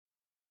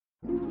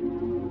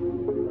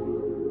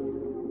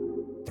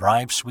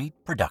Thrive Suite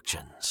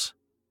Productions.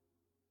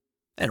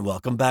 And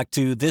welcome back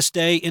to This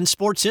Day in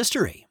Sports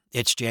History.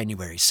 It's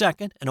January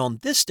 2nd, and on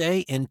this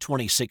day in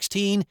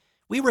 2016,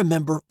 we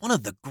remember one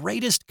of the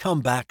greatest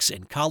comebacks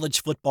in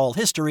college football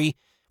history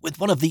with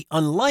one of the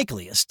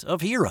unlikeliest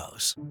of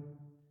heroes.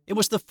 It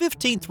was the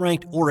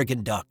 15th-ranked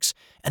Oregon Ducks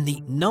and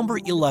the number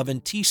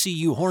 11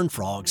 TCU Horned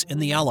Frogs in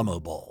the Alamo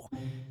Bowl.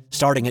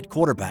 Starting at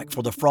quarterback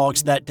for the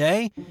Frogs that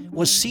day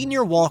was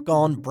senior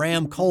walk-on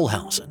Bram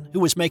Kohlhausen,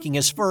 who was making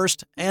his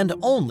first and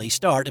only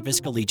start of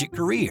his collegiate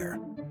career.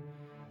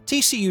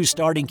 TCU's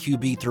starting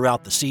QB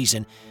throughout the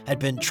season had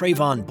been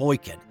Trayvon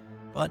Boykin,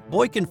 but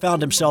Boykin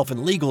found himself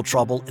in legal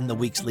trouble in the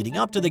weeks leading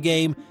up to the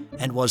game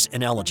and was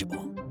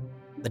ineligible.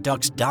 The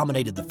Ducks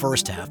dominated the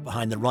first half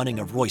behind the running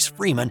of Royce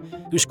Freeman,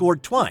 who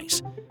scored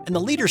twice, and the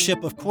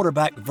leadership of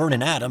quarterback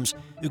Vernon Adams,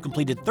 who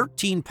completed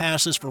 13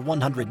 passes for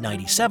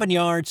 197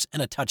 yards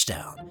and a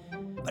touchdown.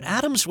 But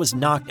Adams was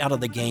knocked out of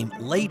the game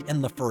late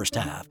in the first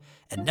half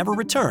and never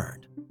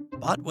returned.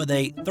 But with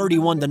a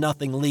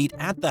 31-0 lead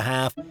at the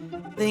half,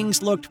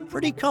 things looked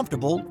pretty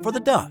comfortable for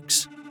the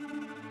Ducks.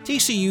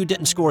 TCU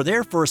didn't score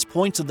their first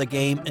points of the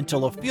game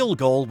until a field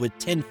goal with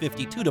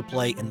 10:52 to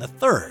play in the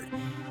third.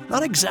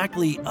 Not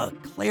exactly a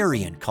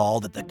clarion call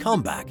that the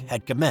comeback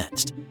had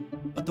commenced.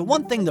 But the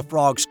one thing the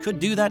Frogs could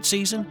do that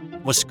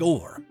season was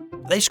score.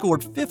 They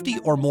scored 50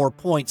 or more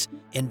points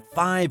in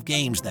 5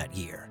 games that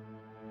year.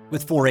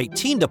 With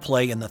 4:18 to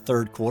play in the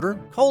third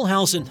quarter,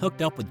 Kohlhausen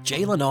hooked up with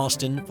Jalen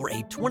Austin for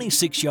a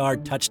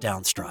 26-yard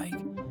touchdown strike.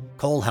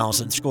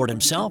 Kohlhausen scored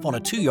himself on a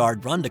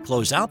 2-yard run to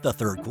close out the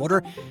third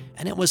quarter,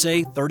 and it was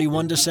a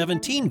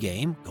 31-17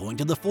 game going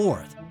to the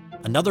fourth.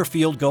 Another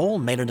field goal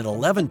made it an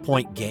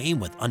 11-point game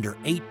with under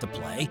 8 to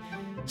play.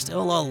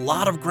 Still a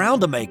lot of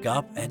ground to make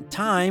up, and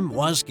time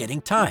was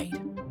getting tight.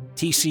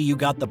 TCU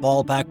got the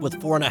ball back with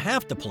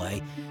 4.5 to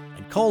play,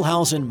 and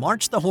Kohlhausen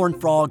marched the Horned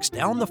Frogs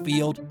down the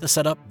field to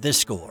set up this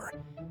score.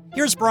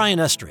 Here's Brian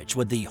Estridge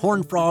with the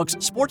Horned Frogs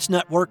Sports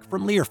Network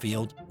from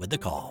Learfield with the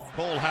call.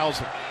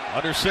 Kohlhausen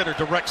under center,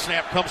 direct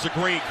snap comes to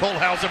Green.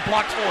 Kohlhausen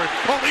blocks for him.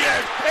 On the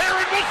edge,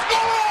 Aaron will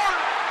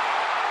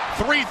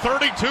score!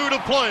 3:32 to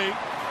play.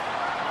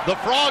 The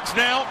Frogs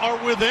now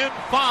are within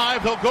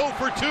 5. They'll go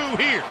for 2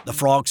 here. The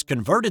Frogs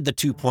converted the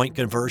 2-point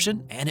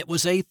conversion, and it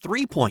was a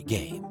 3-point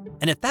game.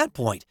 And at that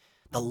point,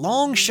 the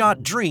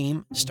long-shot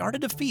dream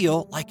started to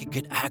feel like it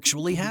could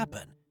actually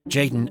happen.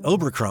 Jaden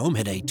Oberchrome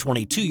hit a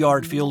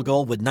 22-yard field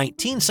goal with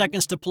 19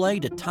 seconds to play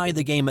to tie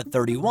the game at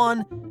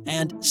 31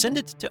 and send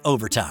it to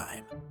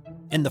overtime.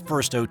 In the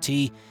first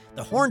OT,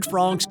 the Horned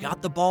Frogs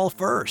got the ball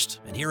first,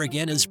 and here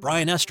again is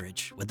Brian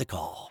Estridge with the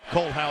call.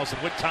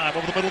 Kohlhausen with time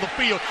over the middle of the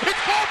field. It's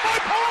caught by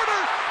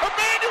Porter!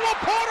 Emmanuel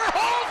Porter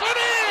hauls it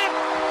in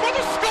for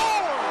the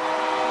score!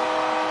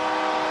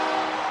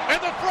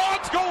 And the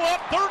Frogs go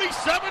up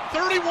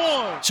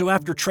 37-31. So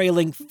after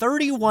trailing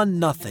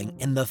 31-0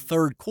 in the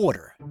third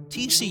quarter,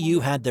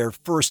 TCU had their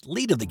first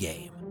lead of the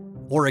game.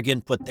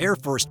 Oregon put their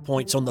first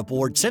points on the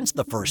board since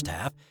the first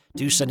half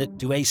to send it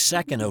to a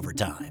second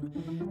overtime.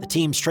 The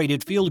teams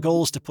traded field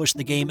goals to push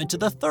the game into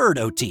the third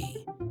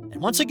OT. And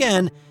once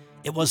again,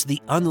 it was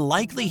the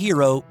unlikely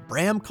hero,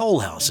 Bram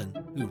Kohlhausen,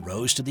 who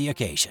rose to the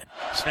occasion.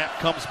 Snap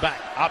comes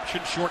back.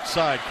 Option short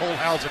side.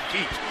 Kohlhausen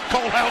keeps.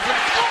 Kohlhausen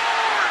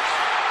scores!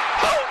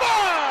 Oh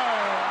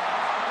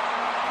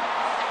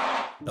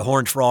my! The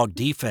Horned Frog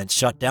defense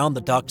shut down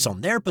the Ducks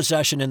on their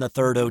possession in the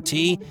third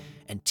OT,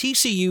 and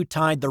TCU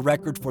tied the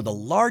record for the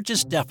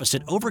largest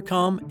deficit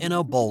overcome in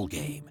a bowl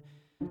game.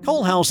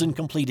 Kohlhausen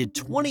completed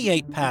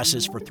 28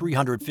 passes for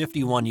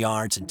 351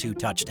 yards and 2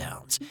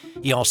 touchdowns.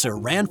 He also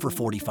ran for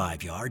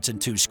 45 yards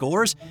and 2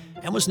 scores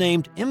and was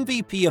named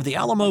MVP of the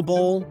Alamo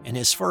Bowl in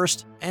his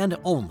first and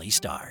only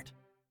start.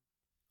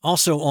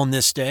 Also on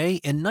this day,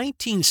 in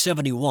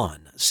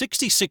 1971,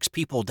 66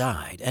 people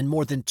died and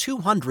more than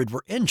 200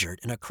 were injured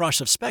in a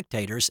crush of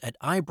spectators at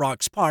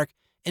Ibrox Park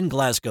in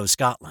Glasgow,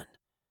 Scotland.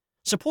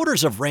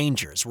 Supporters of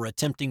Rangers were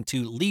attempting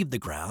to leave the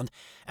ground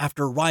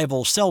after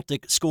rival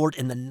Celtic scored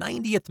in the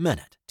 90th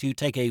minute to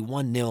take a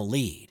 1-0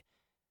 lead.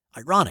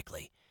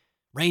 Ironically,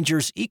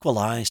 Rangers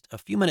equalized a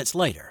few minutes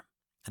later,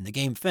 and the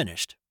game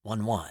finished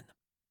 1-1.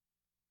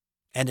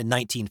 And in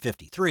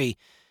 1953,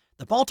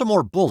 the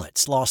Baltimore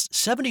Bullets lost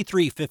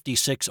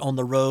 73-56 on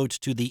the road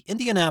to the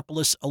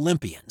Indianapolis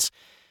Olympians.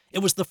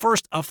 It was the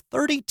first of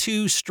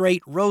 32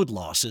 straight road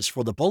losses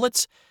for the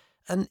Bullets,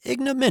 an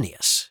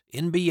ignominious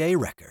NBA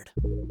record.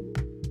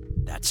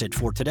 That's it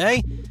for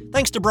today.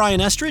 Thanks to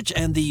Brian Estridge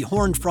and the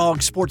Horned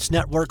Frog Sports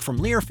Network from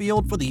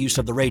Learfield for the use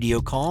of the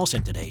radio calls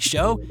in today's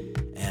show.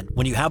 And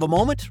when you have a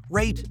moment,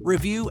 rate,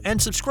 review,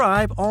 and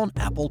subscribe on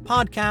Apple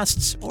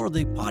Podcasts or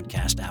the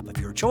podcast app of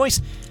your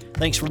choice.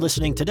 Thanks for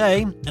listening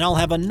today, and I'll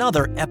have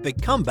another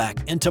epic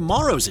comeback in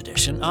tomorrow's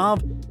edition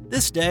of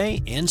This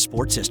Day in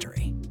Sports History.